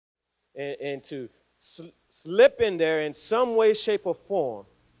and to slip in there in some way, shape, or form,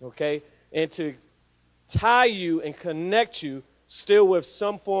 okay, and to tie you and connect you still with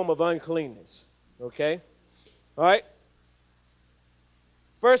some form of uncleanness, okay? All right?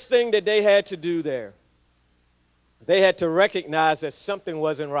 First thing that they had to do there, they had to recognize that something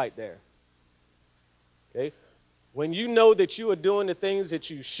wasn't right there, okay? When you know that you are doing the things that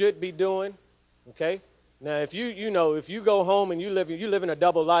you should be doing, okay? Now, if if you go home and you live in a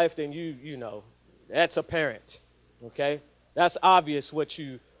double life, then you know, that's apparent, okay? That's obvious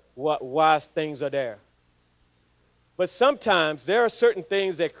why things are there. But sometimes there are certain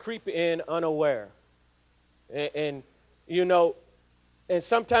things that creep in unaware. And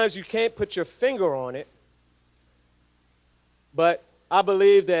sometimes you can't put your finger on it. But I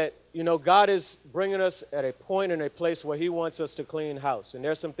believe that, God is bringing us at a point and a place where he wants us to clean house. And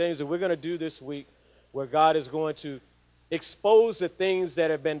there's some things that we're going to do this week where God is going to expose the things that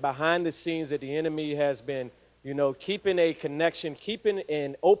have been behind the scenes that the enemy has been, keeping a connection, keeping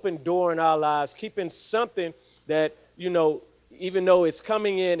an open door in our lives, keeping something that, even though it's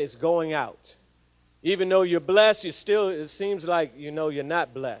coming in, it's going out. Even though you're blessed, it seems like, you're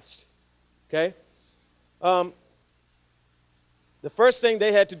not blessed. Okay? The first thing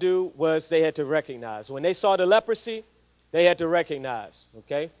they had to do was they had to recognize. When they saw the leprosy, they had to recognize.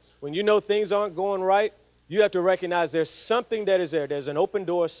 Okay? When you know things aren't going right, you have to recognize there's something that is there. There's an open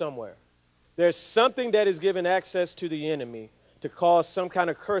door somewhere. There's something that is giving access to the enemy to cause some kind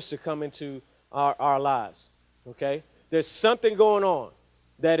of curse to come into our lives. Okay? There's something going on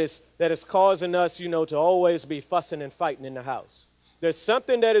that is causing us, to always be fussing and fighting in the house. There's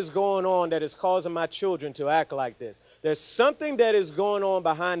something that is going on that is causing my children to act like this. There's something that is going on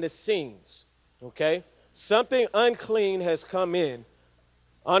behind the scenes, okay? Something unclean has come in,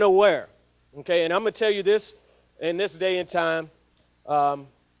 unaware, okay? And I'm going to tell you this in this day and time,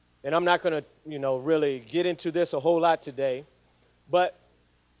 and I'm not going to, really get into this a whole lot today, but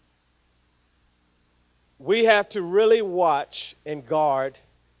we have to really watch and guard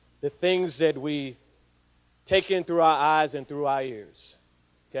the things that we take in through our eyes and through our ears,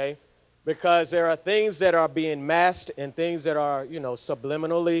 okay? Because there are things that are being masked and things that are,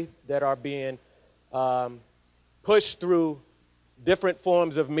 subliminally, that are being pushed through different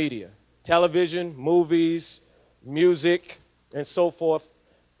forms of media, television, movies, music, and so forth.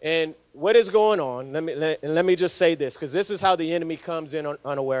 And what is going on, let me just say this, because this is how the enemy comes in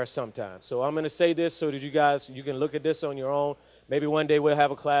unaware sometimes. So I'm going to say this so that you can look at this on your own. Maybe one day we'll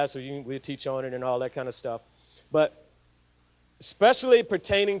have a class or we'll teach on it and all that kind of stuff. But especially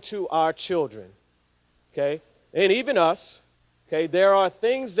pertaining to our children, okay, and even us, okay, there are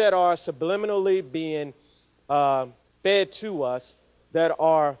things that are subliminally being fed to us that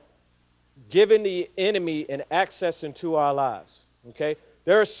are giving the enemy an access into our lives, okay?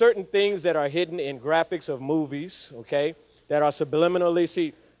 There are certain things that are hidden in graphics of movies, okay, that are subliminally.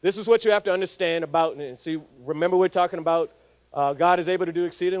 See, this is what you have to understand about, and see, remember we're talking about God is able to do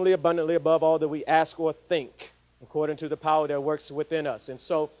exceedingly abundantly above all that we ask or think, according to the power that works within us. And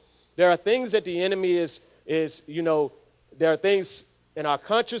so there are things that the enemy is there are things in our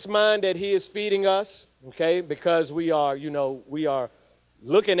conscious mind that he is feeding us, okay, because we are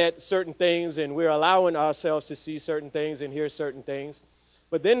looking at certain things and we're allowing ourselves to see certain things and hear certain things.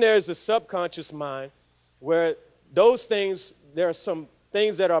 But then there's the subconscious mind where those things, there are some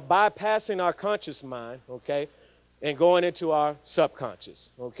things that are bypassing our conscious mind, okay, and going into our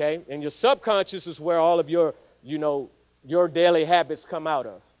subconscious, okay? And your subconscious is where all of your daily habits come out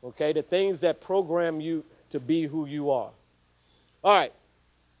of, okay? The things that program you to be who you are. All right.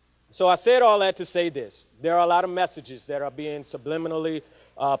 So I said all that to say this. There are a lot of messages that are being subliminally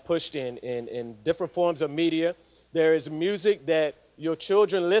pushed in different forms of media. There is music that your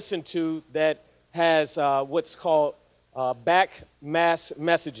children listen to that has what's called back mass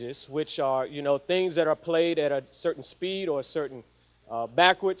messages, which are, things that are played at a certain speed or a certain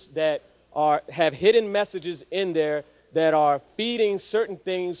backwards that have hidden messages in there that are feeding certain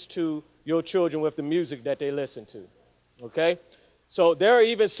things to your children with the music that they listen to, okay? So there are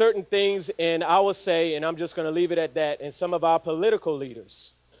even certain things, and I will say, and I'm just going to leave it at that, in some of our political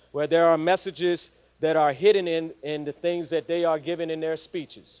leaders, where there are messages that are hidden in the things that they are giving in their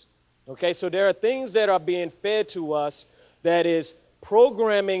speeches. Okay, so there are things that are being fed to us that is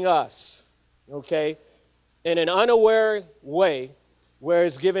programming us, okay, in an unaware way where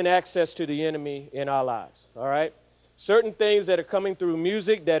it's giving access to the enemy in our lives, all right? Certain things that are coming through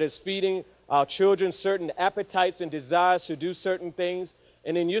music that is feeding our children certain appetites and desires to do certain things,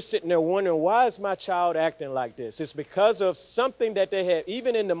 and then you're sitting there wondering, why is my child acting like this? It's because of something that they have,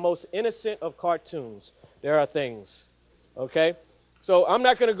 even in the most innocent of cartoons, there are things, okay? So I'm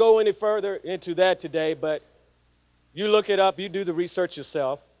not going to go any further into that today, but you look it up, you do the research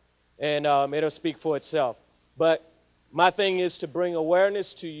yourself, and it'll speak for itself. But my thing is to bring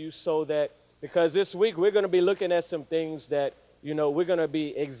awareness to you so that, because this week we're going to be looking at some things that, we're going to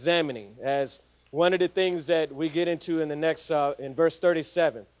be examining as one of the things that we get into in the next, in verse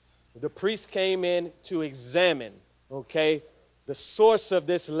 37. The priest came in to examine, okay, the source of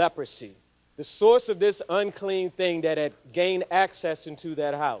this leprosy, the source of this unclean thing that had gained access into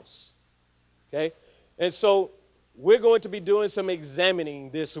that house, okay? And so we're going to be doing some examining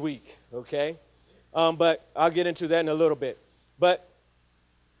this week, okay? But I'll get into that in a little bit. But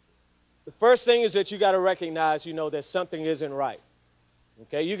the first thing is that you got to recognize, that something isn't right,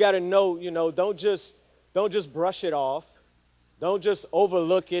 okay? You got to know, don't just brush it off. Don't just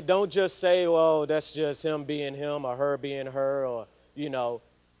overlook it. Don't just say, well, that's just him being him or her being her, or,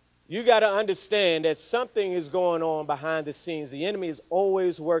 You got to understand that something is going on behind the scenes. The enemy is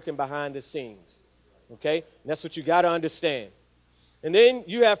always working behind the scenes, okay? And that's what you got to understand. And then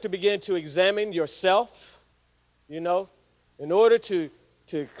you have to begin to examine yourself, In order to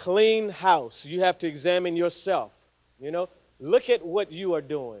clean house, you have to examine yourself, Look at what you are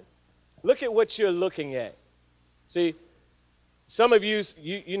doing. Look at what you're looking at. See, some of you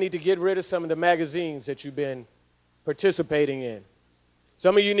need to get rid of some of the magazines that you've been participating in.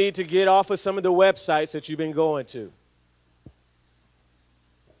 Some of you need to get off of some of the websites that you've been going to.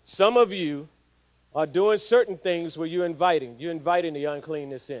 Some of you are doing certain things where you're inviting the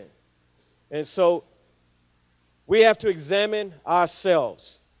uncleanness in. And so we have to examine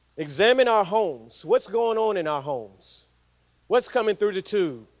ourselves, examine our homes. What's going on in our homes? What's coming through the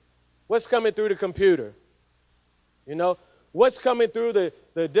tube? What's coming through the computer? What's coming through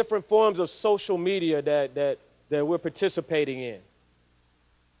the different forms of social media that we're participating in?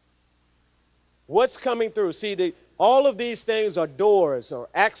 What's coming through? See, all of these things are doors or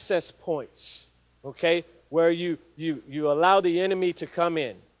access points, okay, where you allow the enemy to come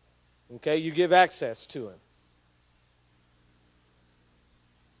in, okay? You give access to him.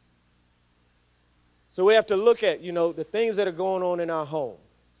 So we have to look at, the things that are going on in our home.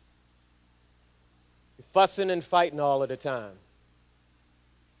 Fussing and fighting all of the time.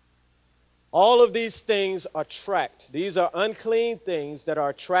 All of these things attract. These are unclean things that are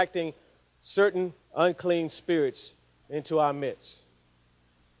attracting certain unclean spirits into our midst.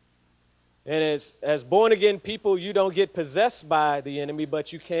 And as born-again people, you don't get possessed by the enemy,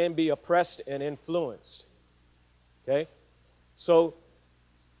 but you can be oppressed and influenced. Okay? So,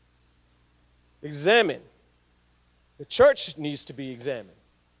 examine. The church needs to be examined,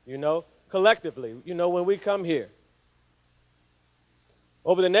 collectively, when we come here.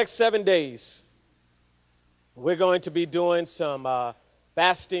 Over the next 7 days, we're going to be doing some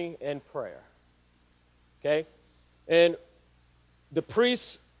fasting and prayer, okay? And the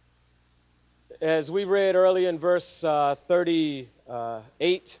priest, as we read earlier in verse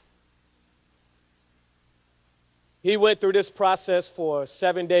 38, he went through this process for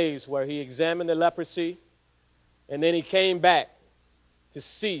 7 days where he examined the leprosy, and then he came back to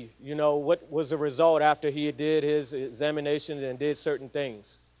see, what was the result after he did his examination and did certain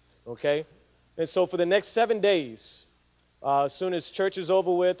things, okay? And so for the next 7 days, as soon as church is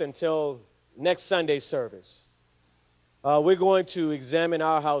over with until next Sunday service, we're going to examine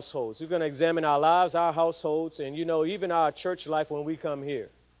our households. We're going to examine our lives, our households, and, even our church life when we come here.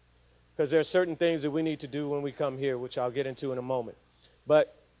 Because there are certain things that we need to do when we come here, which I'll get into in a moment.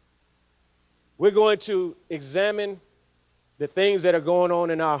 But we're going to examine the things that are going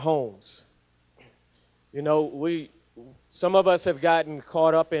on in our homes. Some of us have gotten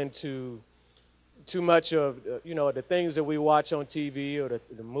caught up into too much of, the things that we watch on TV or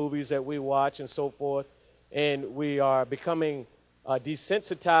the movies that we watch and so forth, and we are becoming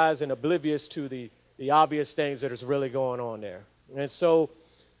desensitized and oblivious to the obvious things that is really going on there. And so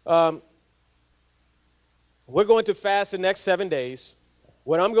we're going to fast the next 7 days.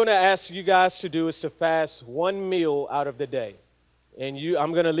 What I'm going to ask you guys to do is to fast one meal out of the day. And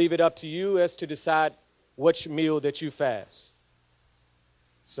I'm going to leave it up to you as to decide which meal that you fast.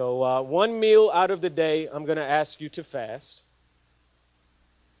 So one meal out of the day, I'm going to ask you to fast.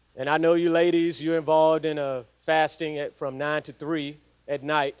 And I know you ladies, you're involved in a fasting from 9 to 3 at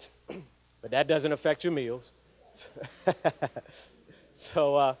night, but that doesn't affect your meals.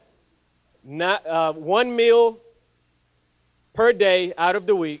 So one meal per day out of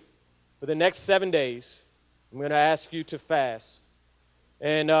the week for the next 7 days, I'm going to ask you to fast.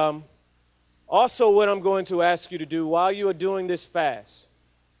 And also what I'm going to ask you to do while you are doing this fast,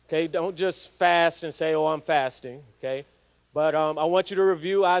 okay, don't just fast and say, oh, I'm fasting, okay? But I want you to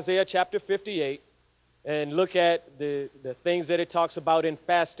review Isaiah chapter 58, and look at the things that it talks about in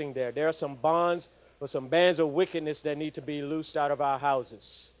fasting there. There are some bonds or some bands of wickedness that need to be loosed out of our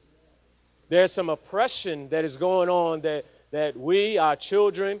houses. There's some oppression that is going on that we, our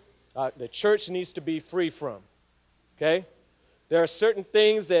children, the church needs to be free from, okay? There are certain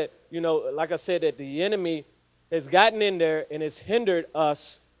things that, you know, like I said, that the enemy has gotten in there and has hindered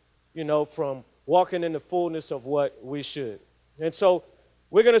us, you know, from walking in the fullness of what we should. And so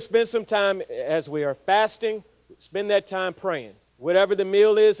we're going to spend some time as we are fasting, spend that time praying. Whatever the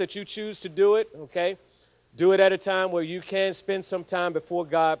meal is that you choose to do it, okay, do it at a time where you can spend some time before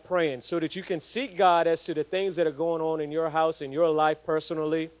God praying so that you can seek God as to the things that are going on in your house, in your life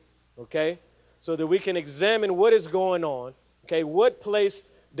personally, okay, so that we can examine what is going on, okay, what place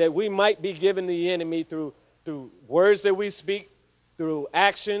that we might be giving the enemy through words that we speak, through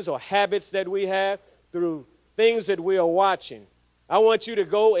actions or habits that we have, through things that we are watching. I want you to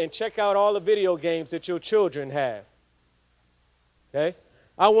go and check out all the video games that your children have. Okay?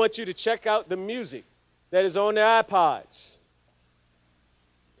 I want you to check out the music that is on their iPods.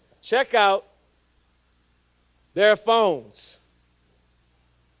 Check out their phones.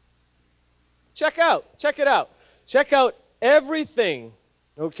 Check it out. Check out everything,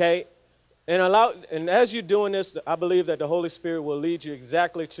 okay? And as you're doing this, I believe that the Holy Spirit will lead you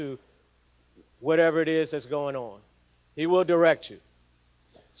exactly to whatever it is that's going on. He will direct you.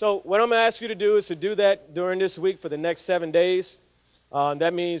 So what I'm going to ask you to do is to do that during this week for the next 7 days.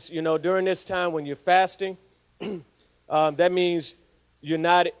 That means, you know, during this time when you're fasting, that means you're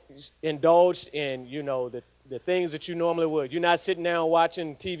not indulged in, you know, the things that you normally would. You're not sitting down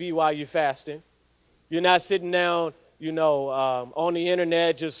watching TV while you're fasting. You're not sitting down, you know, on the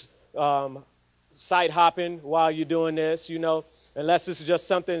internet just site hopping while you're doing this, you know, unless this is just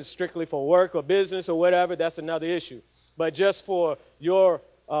something strictly for work or business or whatever, that's another issue. But just for your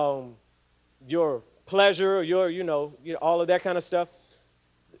pleasure, your, you know, all of that kind of stuff,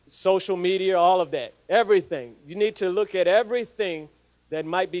 social media, all of that, everything. You need to look at everything that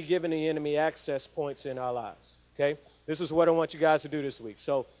might be giving the enemy access points in our lives, okay? This is what I want you guys to do this week.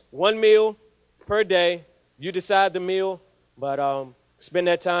 So 1 meal per day. You decide the meal, but spend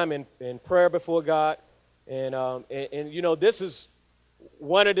that time in prayer before God. And you know, this is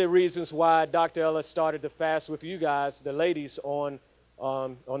one of the reasons why Dr. Ellis started the fast with you guys, the ladies, on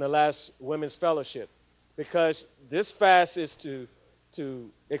the last Women's Fellowship. Because this fast is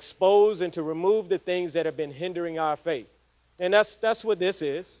to expose and to remove the things that have been hindering our faith. And that's what this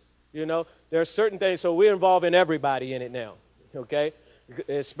is, you know. There are certain things, so we're involving everybody in it now, okay?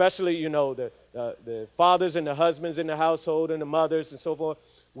 Especially, you know, the fathers and the husbands in the household and the mothers and so forth.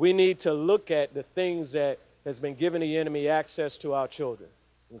 We need to look at the things that has been giving the enemy access to our children,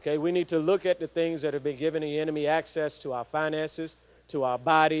 okay? We need to look at the things that have been giving the enemy access to our finances, to our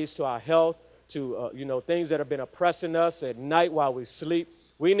bodies, to our health, to, you know, things that have been oppressing us at night while we sleep.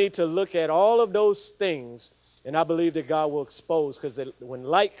 We need to look at all of those things, and I believe that God will expose, because when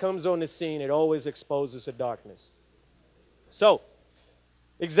light comes on the scene, it always exposes the darkness. So,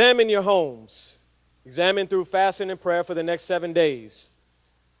 examine your homes. Examine through fasting and prayer for the next 7 days.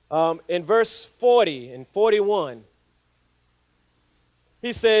 In verse 40 and 41,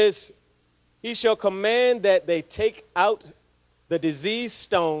 he says, he shall command that they take out the diseased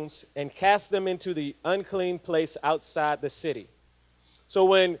stones and cast them into the unclean place outside the city. So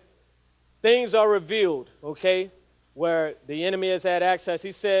when things are revealed, okay, where the enemy has had access,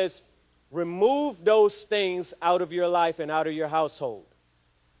 he says, remove those things out of your life and out of your household.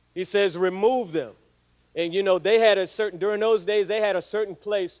 He says, remove them. And, you know, they had during those days, they had a certain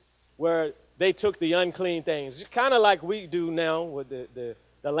place where they took the unclean things. Kind of like we do now with the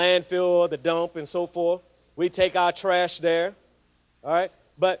landfill or the dump and so forth. We take our trash there, all right?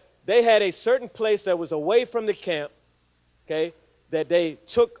 But they had a certain place that was away from the camp, okay, that they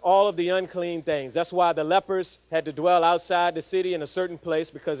took all of the unclean things. That's why the lepers had to dwell outside the city in a certain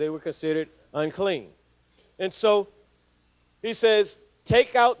place, because they were considered unclean. And so he says,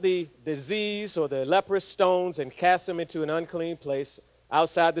 take out the disease or the leprous stones and cast them into an unclean place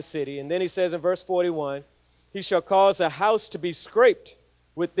outside the city. And then he says in verse 41, he shall cause a house to be scraped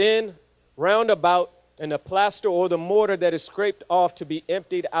within, round about, and the plaster or the mortar that is scraped off to be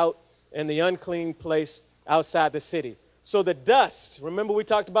emptied out in the unclean place outside the city. So the dust, remember we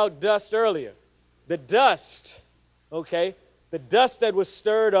talked about dust earlier. The dust, okay, the dust that was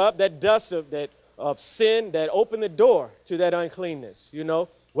stirred up, that dust of sin that opened the door to that uncleanness, you know,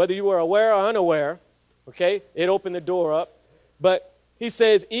 whether you were aware or unaware, okay, it opened the door up. But he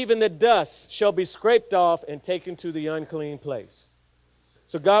says, even the dust shall be scraped off and taken to the unclean place.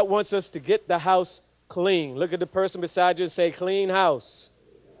 So God wants us to get the house clean. Look at the person beside you and say, clean house.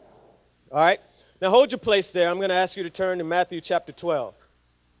 All right? Now hold your place there. I'm going to ask you to turn to Matthew chapter 12.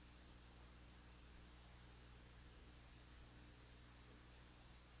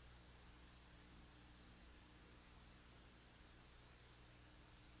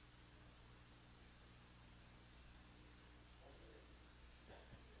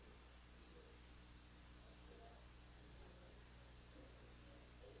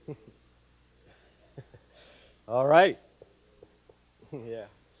 All right. Yeah.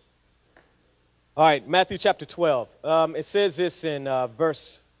 All right, Matthew chapter 12. It says this in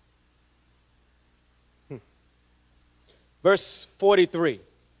verse 43.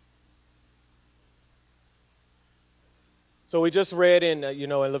 So we just read in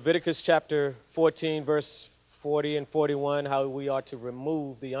Leviticus chapter 14, verse 40 and 41, how we are to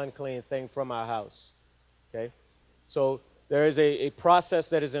remove the unclean thing from our house. Okay? So there is a process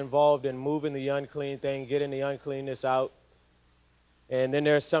that is involved in moving the unclean thing, getting the uncleanness out. And then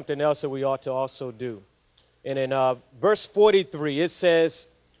there's something else that we ought to also do. And in verse 43, it says,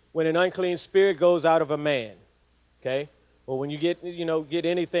 when an unclean spirit goes out of a man, okay? Or when you get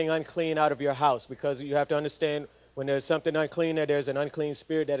anything unclean out of your house, because you have to understand when there's something unclean there's an unclean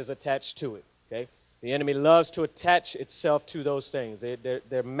spirit that is attached to it, okay? The enemy loves to attach itself to those things.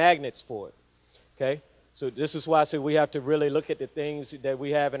 They're magnets for it, okay? So this is why I say we have to really look at the things that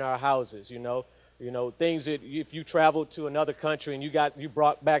we have in our houses, things that if you traveled to another country and you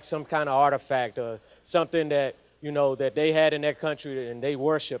brought back some kind of artifact or something that, that they had in their country and they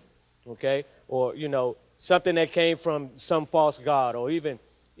worship, okay? Or, something that came from some false god, or even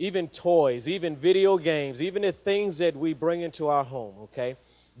toys, even video games, even the things that we bring into our home, okay?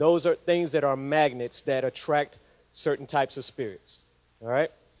 Those are things that are magnets that attract certain types of spirits, all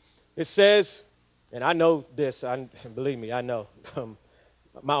right? It says, and I know this, believe me, I know from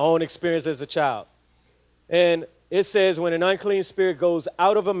my own experience as a child. And it says, when an unclean spirit goes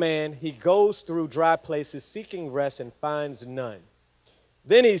out of a man, he goes through dry places seeking rest and finds none.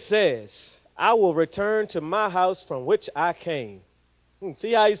 Then he says, I will return to my house from which I came.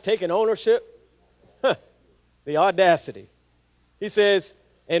 See how he's taking ownership? The audacity. He says,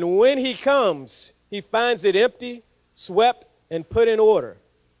 and when he comes, he finds it empty, swept, and put in order.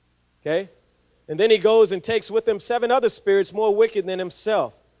 Okay? And then he goes and takes with him 7 other spirits more wicked than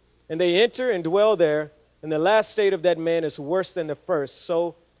himself. And they enter and dwell there. And the last state of that man is worse than the first.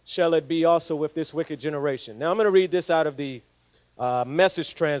 So shall it be also with this wicked generation. Now I'm going to read this out of the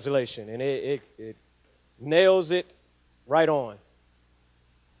Message translation. And it nails it right on.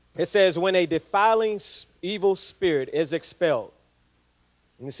 It says, when a defiling evil spirit is expelled.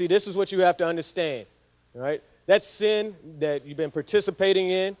 And you see, this is what you have to understand. All right? That sin that you've been participating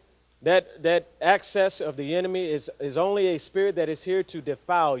in, that access of the enemy is only a spirit that is here to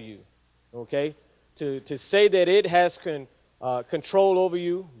defile you, okay? To say that it has control over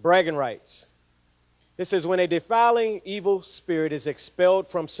you, bragging rights. It says, when a defiling evil spirit is expelled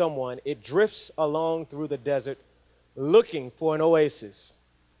from someone, it drifts along through the desert looking for an oasis.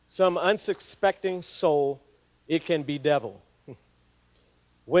 Some unsuspecting soul, it can bedevil.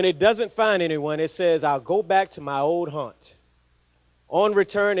 When it doesn't find anyone, it says, I'll go back to my old haunt. On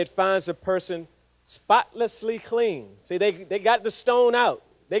return, it finds a person spotlessly clean. See, they got the stone out.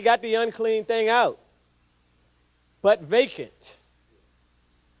 They got the unclean thing out, but vacant.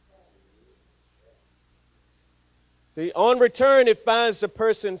 See, on return, it finds the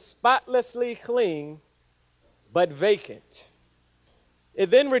person spotlessly clean, but vacant.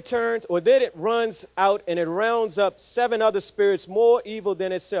 It then returns, or then it runs out and it rounds up 7 other spirits more evil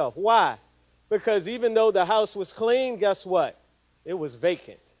than itself. Why? Because even though the house was clean, guess what? It was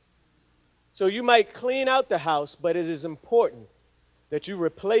vacant. So you might clean out the house, but it is important that you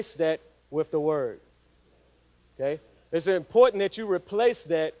replace that with the Word. Okay? It's important that you replace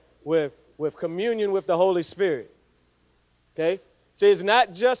that with communion with the Holy Spirit. Okay? So it's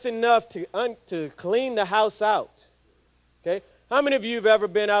not just enough to clean the house out. Okay? How many of you have ever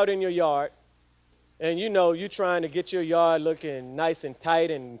been out in your yard and you're trying to get your yard looking nice and tight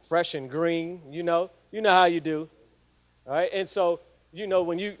and fresh and green, you know how you do. All right, and so,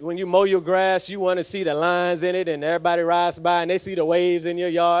 when you mow your grass, you want to see the lines in it, and everybody rides by and they see the waves in your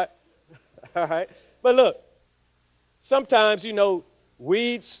yard. All right, but look, sometimes,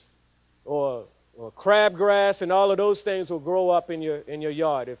 weeds or crabgrass and all of those things will grow up in your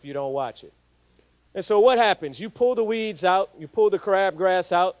yard if you don't watch it. And so what happens? You pull the weeds out, you pull the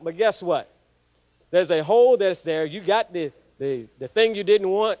crabgrass out, but guess what? There's a hole that's there. You got the thing you didn't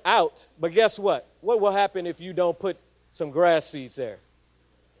want out, but guess what? What will happen if you don't put some grass seeds there?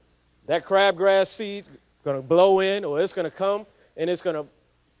 That crabgrass seed is going to blow in, or it's going to come and it's going to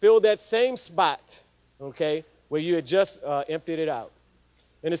fill that same spot, okay, where you had just emptied it out.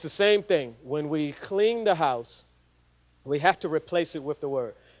 And it's the same thing. When we clean the house, we have to replace it with the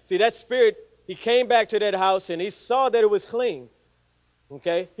word. See, that spirit, he came back to that house and he saw that it was clean.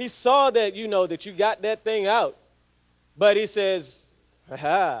 Okay? He saw that, that you got that thing out. But he says,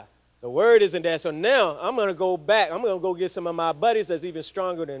 aha, the word isn't there. So now I'm going to go back. I'm going to go get some of my buddies that's even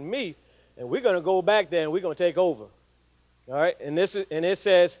stronger than me. And we're going to go back there and we're going to take over. All right? And it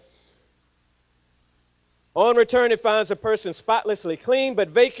says, on return, it finds a person spotlessly clean but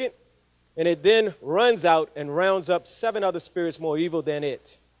vacant. And it then runs out and rounds up 7 other spirits more evil than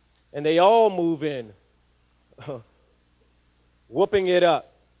it. And they all move in, whooping it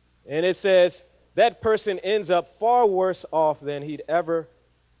up. And it says that person ends up far worse off than he'd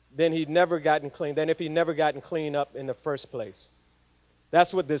never gotten clean, than if he'd never gotten clean up in the first place.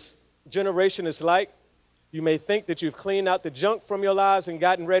 That's what this generation is like. You may think that you've cleaned out the junk from your lives and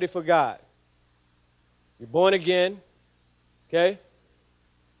gotten ready for God. You're born again, okay?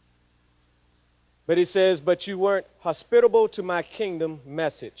 But he says, but you weren't hospitable to my kingdom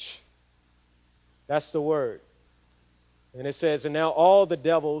message. That's the word. And it says, and now all the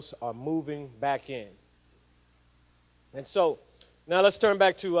devils are moving back in. And so, now let's turn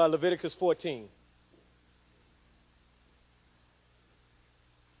back to Leviticus 14.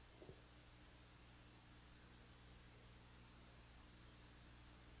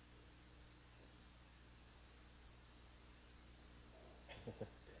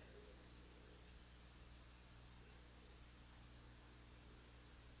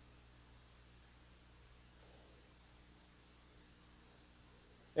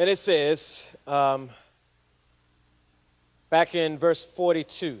 And it says, back in verse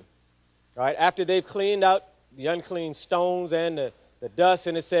 42, all right, after they've cleaned out the unclean stones and the dust,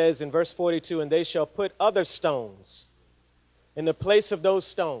 and it says in verse 42, and they shall put other stones in the place of those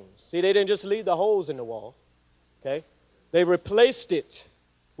stones. See, they didn't just leave the holes in the wall, okay? They replaced it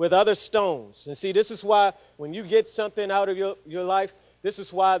with other stones. And see, this is why when you get something out of your life, this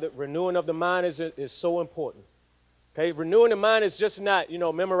is why the renewing of the mind is so important. Okay, renewing the mind is just not,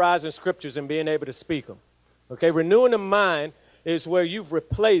 memorizing scriptures and being able to speak them. Okay, renewing the mind is where you've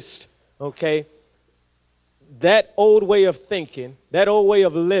replaced, okay, that old way of thinking, that old way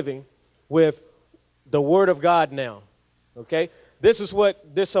of living with the word of God now. Okay, this is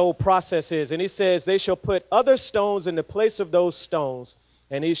what this whole process is. And he says, they shall put other stones in the place of those stones,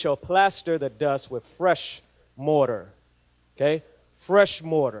 and he shall plaster the dust with fresh mortar. Okay, fresh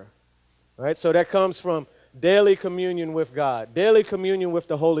mortar. All right, so that comes from daily communion with God, daily communion with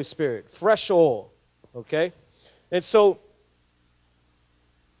the Holy Spirit, fresh oil, okay? And so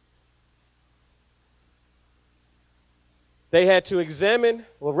they had to examine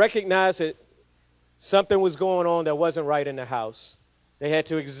or recognize that something was going on that wasn't right in the house. They had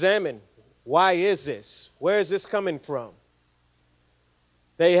to examine, why is this? Where is this coming from?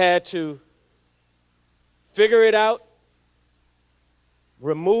 They had to figure it out,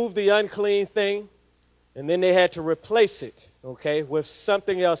 remove the unclean thing, and then they had to replace it, okay, with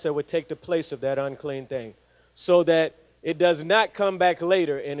something else that would take the place of that unclean thing so that it does not come back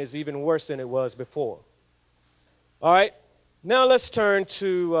later and is even worse than it was before. All right, now let's turn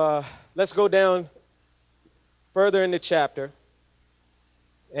to, let's go down further in the chapter.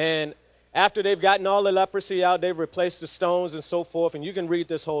 And after they've gotten all the leprosy out, they've replaced the stones and so forth, and you can read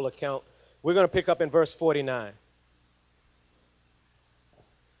this whole account. We're going to pick up in verse 49.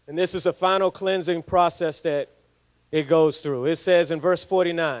 And this is a final cleansing process that it goes through. It says in verse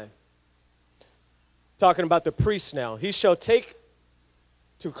 49, talking about the priest now, he shall take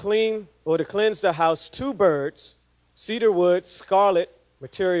to clean or to cleanse the house 2 birds, cedar wood, scarlet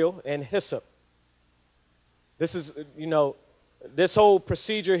material, and hyssop. This is, this whole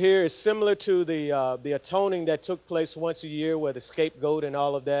procedure here is similar to the atoning that took place once a year where the scapegoat and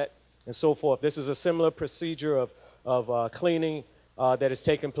all of that and so forth. This is a similar procedure of cleaning that is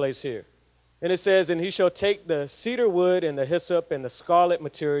taking place here. And it says, and he shall take the cedar wood and the hyssop and the scarlet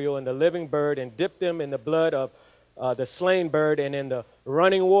material and the living bird and dip them in the blood of the slain bird and in the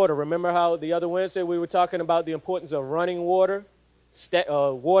running water. Remember how the other Wednesday we were talking about the importance of running water?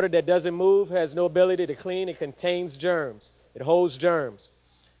 Water that doesn't move, has no ability to clean. It contains germs. It holds germs.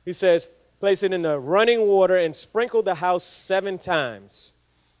 He says, place it in the running water and sprinkle the house 7 times.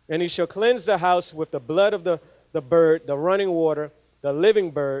 And he shall cleanse the house with the blood of the bird, the running water, the living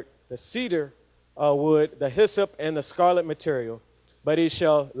bird, the cedar wood, the hyssop, and the scarlet material. But he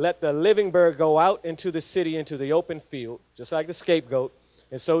shall let the living bird go out into the city, into the open field, just like the scapegoat,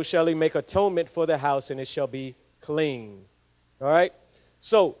 and so shall he make atonement for the house, and it shall be clean. All right?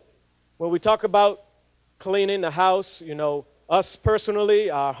 So, when we talk about cleaning the house, us personally,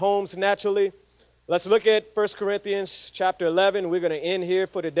 our homes naturally, let's look at 1 Corinthians chapter 11. We're going to end here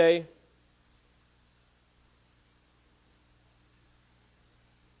for today.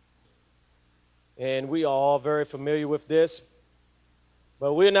 And we are all very familiar with this.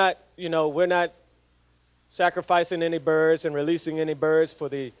 But we're not sacrificing any birds and releasing any birds for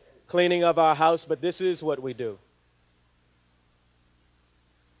the cleaning of our house, but this is what we do.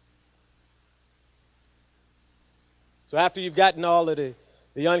 So after you've gotten all of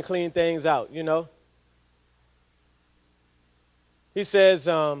the unclean things out, he says,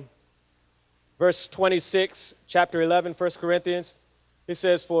 verse 26, chapter 11, 1 Corinthians, he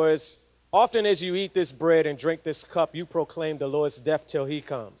says, for as often as you eat this bread and drink this cup, you proclaim the Lord's death till he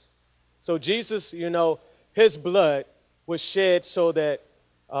comes. So Jesus, his blood was shed so that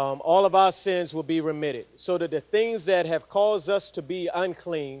all of our sins will be remitted, so that the things that have caused us to be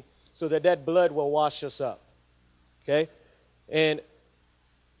unclean, so that blood will wash us up. Okay? And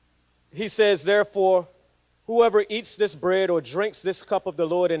he says, therefore, whoever eats this bread or drinks this cup of the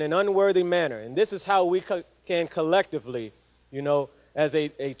Lord in an unworthy manner, and this is how we can collectively, as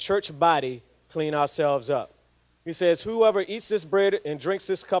a church body, clean ourselves up. He says, whoever eats this bread and drinks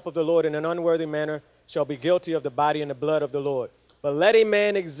this cup of the Lord in an unworthy manner shall be guilty of the body and the blood of the Lord. But let a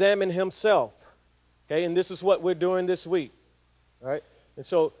man examine himself. Okay, and this is what we're doing this week. Right? And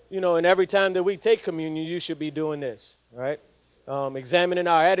so, and every time that we take communion, you should be doing this. Right? Examining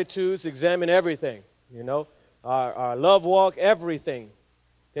our attitudes, examine everything. Our love walk, everything.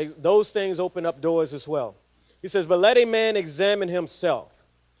 Okay? Those things open up doors as well. He says, but let a man examine himself.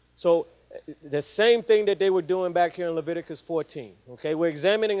 So the same thing that they were doing back here in Leviticus 14. Okay, we're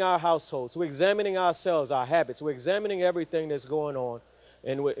examining our households. We're examining ourselves, our habits. We're examining everything that's going on.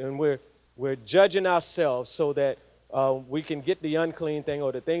 And we're judging ourselves so that we can get the unclean thing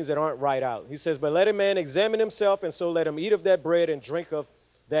or the things that aren't right out. He says, but let a man examine himself, and so let him eat of that bread and drink of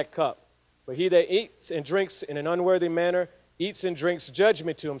that cup. But he that eats and drinks in an unworthy manner eats and drinks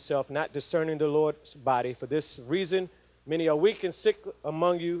judgment to himself, not discerning the Lord's body. For this reason, many are weak and sick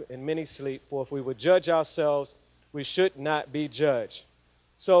among you, and many sleep. For if we would judge ourselves, we should not be judged.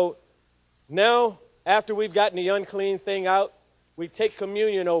 So now, after we've gotten the unclean thing out, we take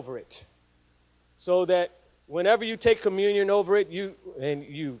communion over it. So that whenever you take communion over it,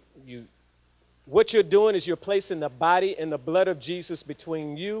 what you're doing is you're placing the body and the blood of Jesus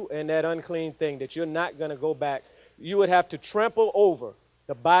between you and that unclean thing, that you're not going to go back. You would have to trample over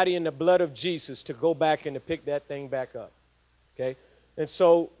the body and the blood of Jesus to go back and to pick that thing back up. Okay? And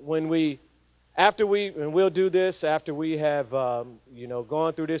so we'll do this after we have,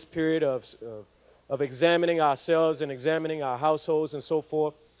 gone through this period of examining ourselves and examining our households and so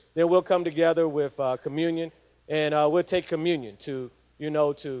forth, then we'll come together with communion, and we'll take communion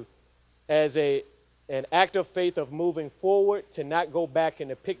as an act of faith of moving forward, to not go back and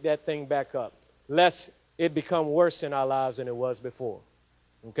to pick that thing back up, lest it become worse in our lives than it was before.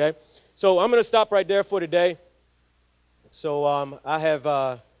 Okay? So I'm going to stop right there for today. So I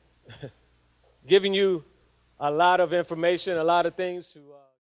have given you a lot of information, a lot of things to...